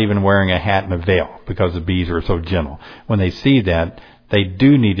not even wearing a hat and a veil because the bees are so gentle. When they see that, they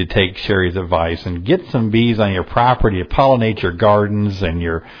do need to take Sherry's advice and get some bees on your property to pollinate your gardens and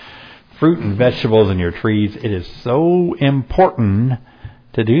your fruit and vegetables and your trees. It is so important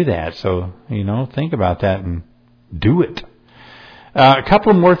to do that. So, think about that and do it. A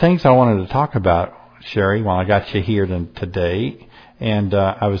couple more things I wanted to talk about, Sherry, while I got you here today. And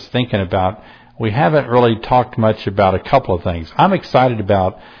I was thinking about, we haven't really talked much about a couple of things. I'm excited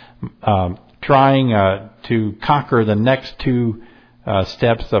about trying to conquer the next 2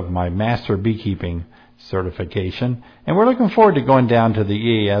 steps of my master beekeeping certification. And we're looking forward to going down to the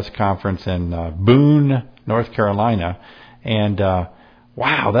EAS conference in Boone, North Carolina. And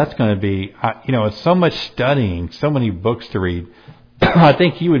wow, that's going to be, it's so much studying, so many books to read. I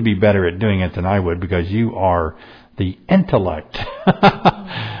think you would be better at doing it than I would because you are the intellect.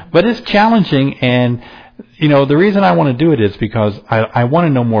 But it's challenging, and the reason I want to do it is because I want to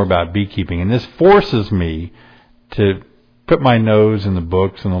know more about beekeeping, and this forces me to put my nose in the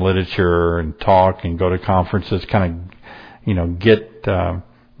books and the literature and talk and go to conferences, kind of, get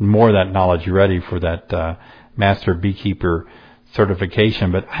more of that knowledge ready for that Master Beekeeper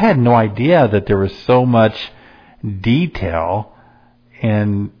certification. But I had no idea that there was so much detail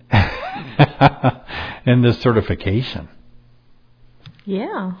in in this certification.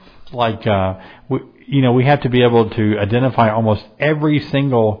 Yeah. Like, we have to be able to identify almost every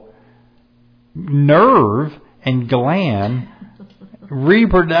single nerve and gland,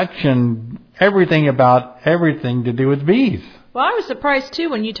 reproduction, everything about everything to do with bees. Well, I was surprised, too,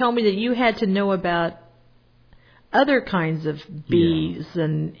 when you told me that you had to know about other kinds of bees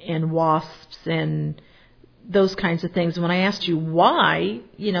and wasps and those kinds of things. When I asked you why,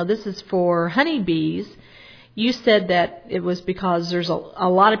 this is for honeybees, you said that it was because there's a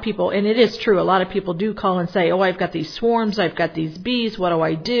lot of people, and it is true, a lot of people do call and say, I've got these swarms, I've got these bees, what do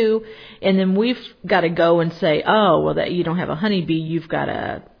I do? And then we've got to go and say, that you don't have a honeybee, you've got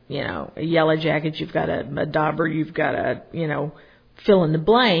a yellow jacket, you've got a dauber, you've got a, fill in the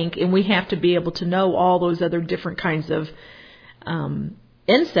blank, and we have to be able to know all those other different kinds of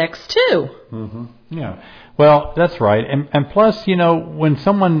insects too. Mm-hmm. Yeah. Well, that's right. And plus, when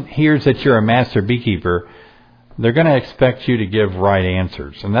someone hears that you're a master beekeeper, they're going to expect you to give right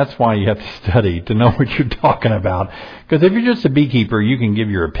answers. And that's why you have to study to know what you're talking about. Because if you're just a beekeeper, you can give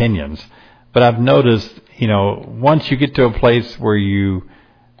your opinions. But I've noticed, once you get to a place where you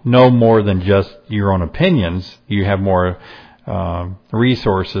know more than just your own opinions, you have more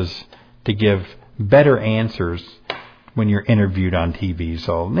resources to give better answers when you're interviewed on TV.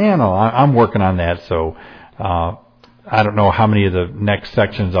 So, I'm working on that. So, I don't know how many of the next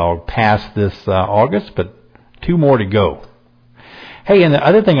sections I'll pass this August, but 2 more to go. Hey, and the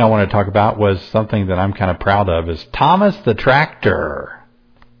other thing I want to talk about was something that I'm kind of proud of is Thomas the Tractor.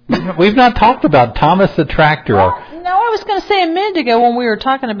 We've not talked about Thomas the Tractor. Well, no, I was going to say a minute ago when we were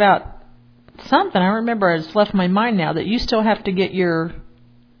talking about something, I remember it's left my mind now, that you still have to get your,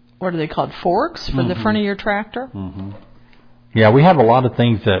 what are they called, forks for the front of your tractor? Mm-hmm. Yeah, we have a lot of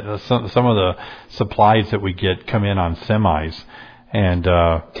things that some of the supplies that we get come in on semis, and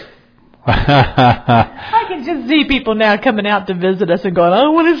I can just see people now coming out to visit us and going, I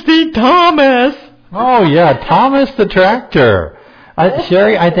want to see Thomas. Oh yeah, Thomas the Tractor.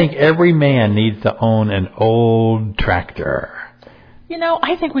 Sherry, I think every man needs to own an old tractor.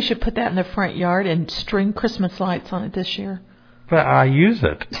 I think we should put that in the front yard and string Christmas lights on it this year. But I use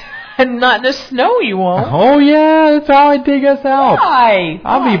it. And not in the snow, you won't. Oh, yeah, that's how I dig us out. Why?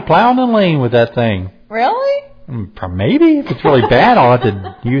 I'll be plowing the lane with that thing. Really? Maybe. If it's really bad, I'll have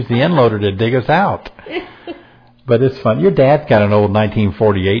to use the end loader to dig us out. But it's fun. Your dad's got an old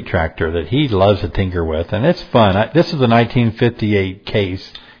 1948 tractor that he loves to tinker with, and it's fun. This is a 1958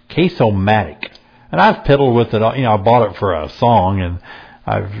 Case-O-Matic. And I've piddled with it. I bought it for a song, and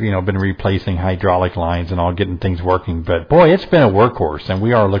I've, been replacing hydraulic lines and all, getting things working. But, boy, it's been a workhorse, and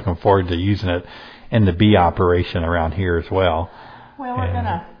we are looking forward to using it in the bee operation around here as well. Well, we're going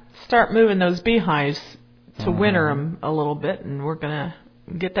to start moving those beehives to winter them a little bit, and we're going to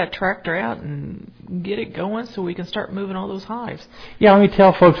get that tractor out and get it going so we can start moving all those hives. Yeah, let me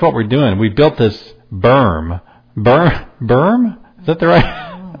tell folks what we're doing. We built this berm? Is that the right?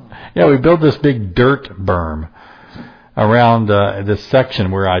 Yeah, we built this big dirt berm around this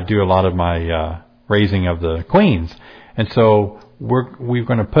section where I do a lot of my raising of the queens. And so we're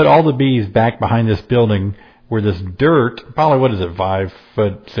going to put all the bees back behind this building where this dirt, probably 5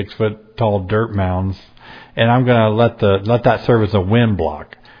 foot, 6 foot tall dirt mounds, and I'm going to let that serve as a wind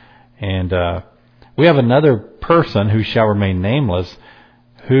block. And we have another person who shall remain nameless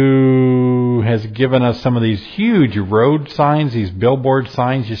who has given us some of these huge road signs, these billboard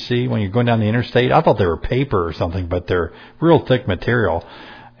signs you see when you're going down the interstate. I thought they were paper or something, but they're real thick material.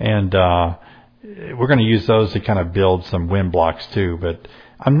 And we're going to use those to kind of build some wind blocks too. But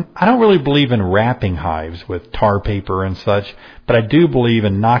I don't really believe in wrapping hives with tar paper and such, but I do believe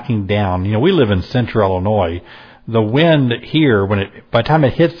in knocking down. We live in central Illinois. The wind here, by the time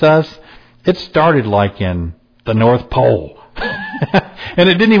it hits us, it started like in the North Pole. And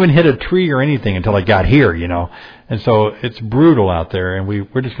it didn't even hit a tree or anything until it got here, And so it's brutal out there, and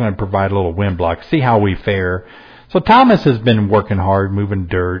we're just going to provide a little wind block, see how we fare. So Thomas has been working hard, moving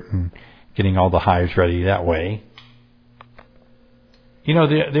dirt and getting all the hives ready that way.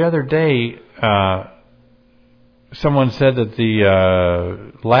 The other day, someone said that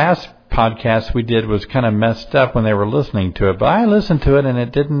the last podcast we did was kind of messed up when they were listening to it, but I listened to it and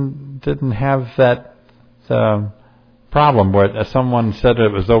it didn't have that problem where someone said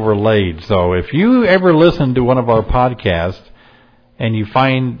it was overlaid. So if you ever listen to one of our podcasts and you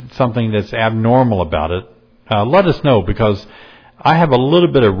find something that's abnormal about it, let us know, because I have a little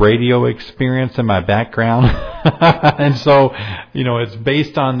bit of radio experience in my background. And so, it's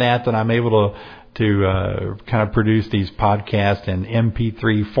based on that I'm able to kind of produce these podcasts in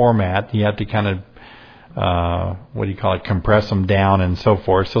MP3 format. You have to kind of, compress them down and so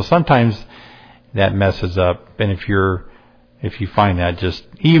forth. So sometimes that messes up. And if you find that, just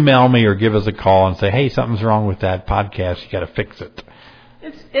email me or give us a call and say, hey, something's wrong with that podcast. You got to fix it.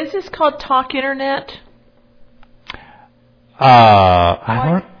 Is this called Talk Internet? I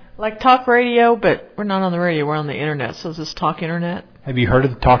don't. Like talk radio, but we're not on the radio. We're on the internet. So is this Talk Internet? Have you heard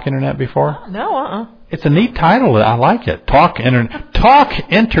of the Talk Internet before? No, It's a neat title. I like it. Talk Internet. Talk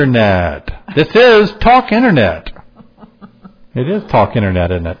Internet. This is Talk Internet. It is Talk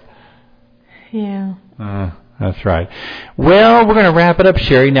Internet, isn't it? Yeah. That's right. Well, we're going to wrap it up,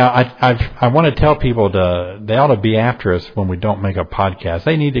 Sherry. Now, I want to tell people they ought to be after us when we don't make a podcast.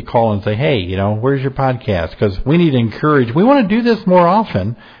 They need to call and say, hey, where's your podcast? Because we need to encourage. We want to do this more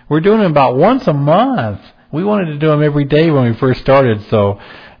often. We're doing it about once a month. We wanted to do them every day when we first started. So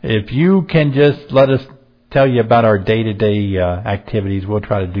if you can just let us tell you about our day-to-day activities, we'll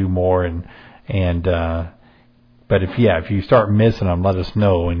try to do more. But if you start missing them, let us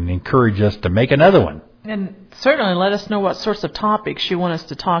know and encourage us to make another one. And certainly let us know what sorts of topics you want us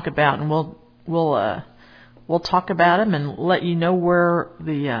to talk about, and we'll talk about them and let you know where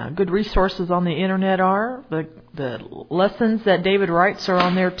the good resources on the internet are. The lessons that David writes are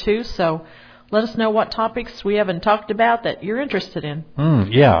on there too. So let us know what topics we haven't talked about that you're interested in.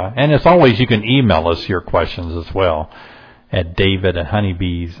 Yeah, and as always, you can email us your questions as well at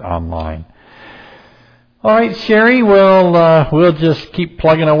David@honeybeesonline. All right, Sherry, we'll just keep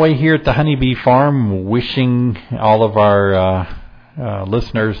plugging away here at the Honeybee Farm, wishing all of our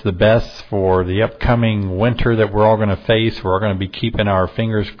listeners the best for the upcoming winter that we're all going to face. We're going to be keeping our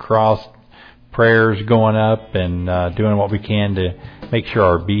fingers crossed, prayers going up, and doing what we can to make sure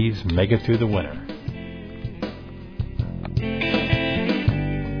our bees make it through the winter.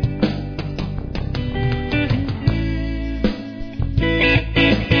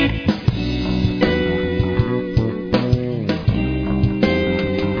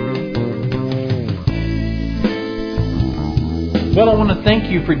 Well, I want to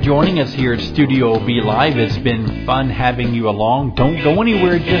thank you for joining us here at Studio B Live. It's been fun having you along. Don't go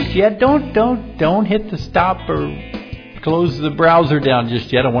anywhere just yet. Don't hit the stop or close the browser down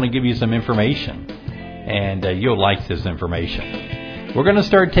just yet. I want to give you some information, and you'll like this information. We're going to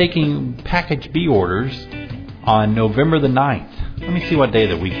start taking package B orders on November the 9th. Let me see what day of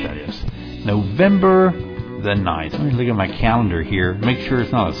the week that is. November the 9th. Let me look at my calendar here. Make sure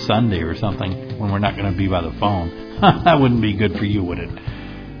it's not a Sunday or something when we're not going to be by the phone. That wouldn't be good for you, would it?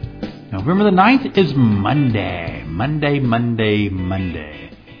 November the 9th is Monday. Monday.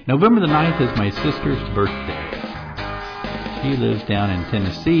 November the 9th is my sister's birthday. She lives down in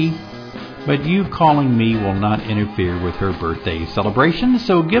Tennessee, but you calling me will not interfere with her birthday celebration,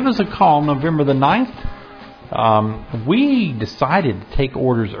 so give us a call November the 9th. We decided to take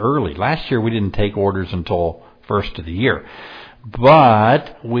orders early. Last year we didn't take orders until first of the year,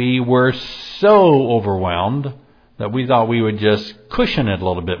 but we were so overwhelmed that we thought we would just cushion it a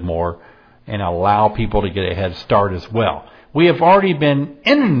little bit more and allow people to get a head start as well. We have already been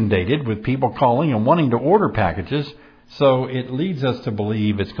inundated with people calling and wanting to order packages, so it leads us to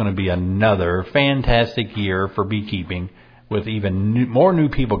believe it's going to be another fantastic year for beekeeping, with even more new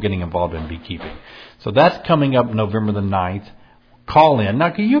people getting involved in beekeeping. So that's coming up November the 9th. Call in.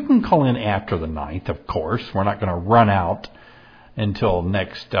 Now, you can call in after the 9th, of course. We're not going to run out until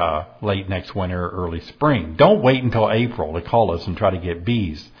late next winter, early spring. Don't wait until April to call us and try to get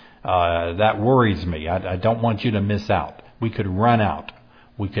bees. That worries me. I don't want you to miss out. We could run out.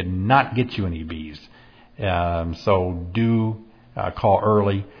 We could not get you any bees. So do call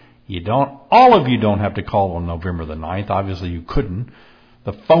early. All of you don't have to call on November the 9th. Obviously you couldn't.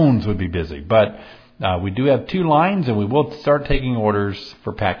 The phones would be busy. But we do have 2 lines, and we will start taking orders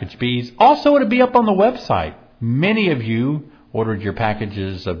for package bees. Also, it'll be up on the website. Many of you ordered your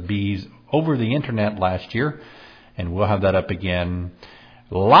packages of bees over the internet last year, and we'll have that up again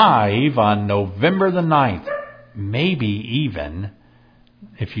live on November the 9th. Maybe even,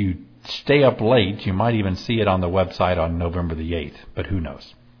 if you stay up late, you might even see it on the website on November the 8th, but who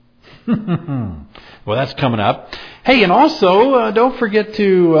knows? Well, that's coming up. Hey, and also, don't forget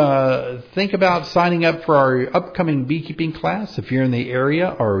to think about signing up for our upcoming beekeeping class. If you're in the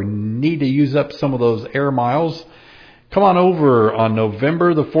area or need to use up some of those air miles, come on over on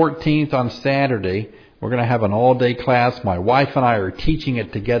November the 14th on Saturday. We're going to have an all-day class. My wife and I are teaching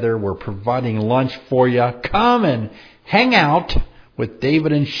it together. We're providing lunch for you. Come and hang out with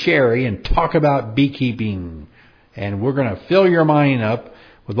David and Sherry and talk about beekeeping. And we're going to fill your mind up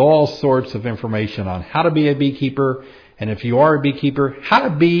with all sorts of information on how to be a beekeeper, and if you are a beekeeper, how to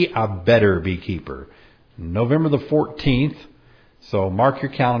be a better beekeeper. November the 14th. So mark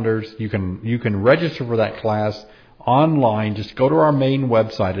your calendars. You can register for that class online. Just go to our main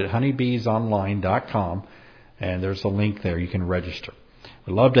website at honeybeesonline.com, and there's a link there. You can register.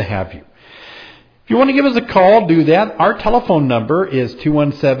 We'd love to have you. If you want to give us a call, do that. Our telephone number is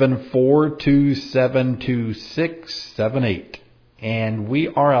 217-427-2678. And we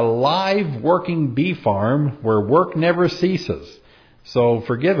are a live working bee farm where work never ceases. So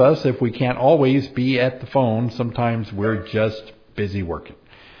forgive us if we can't always be at the phone. Sometimes we're just busy working.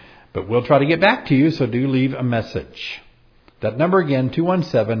 But we'll try to get back to you, so do leave a message. That number again,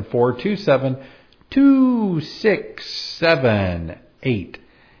 217-427-2678.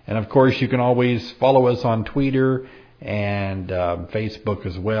 And of course, you can always follow us on Twitter and Facebook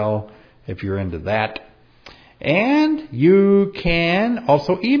as well, if you're into that. And you can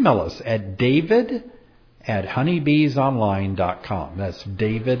also email us at david@honeybeesonline.com. That's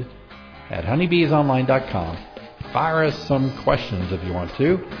david@honeybeesonline.com. Fire us some questions if you want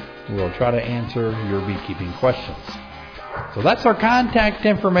to. We'll try to answer your beekeeping questions. So that's our contact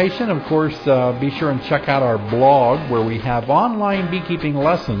information. Of course, be sure and check out our blog where we have online beekeeping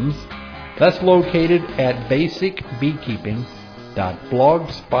lessons. That's located at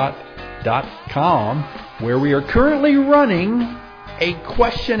basicbeekeeping.blogspot.com, where we are currently running a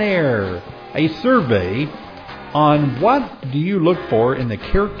questionnaire, a survey on what do you look for in the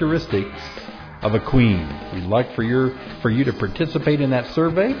characteristics of a queen. We'd like for you to participate in that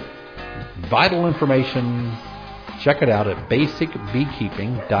survey. Vital information. Check it out at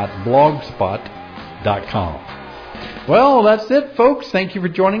basicbeekeeping.blogspot.com. Well, that's it, folks. Thank you for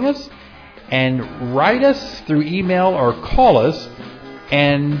joining us. And write us through email or call us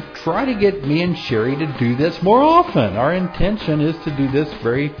and try to get me and Sherry to do this more often. Our intention is to do this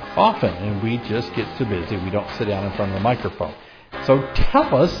very often, and we just get so busy we don't sit down in front of the microphone. So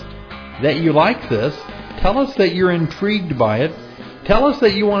tell us that you like this. Tell us that you're intrigued by it. Tell us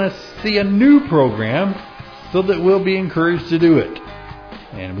that you want to see a new program so that we'll be encouraged to do it.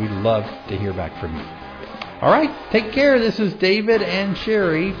 And we'd love to hear back from you. All right, take care. This is David and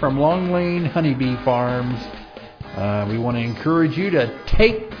Sherry from Long Lane Honeybee Farms. We want to encourage you to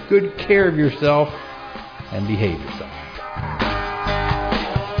take good care of yourself and behave yourself.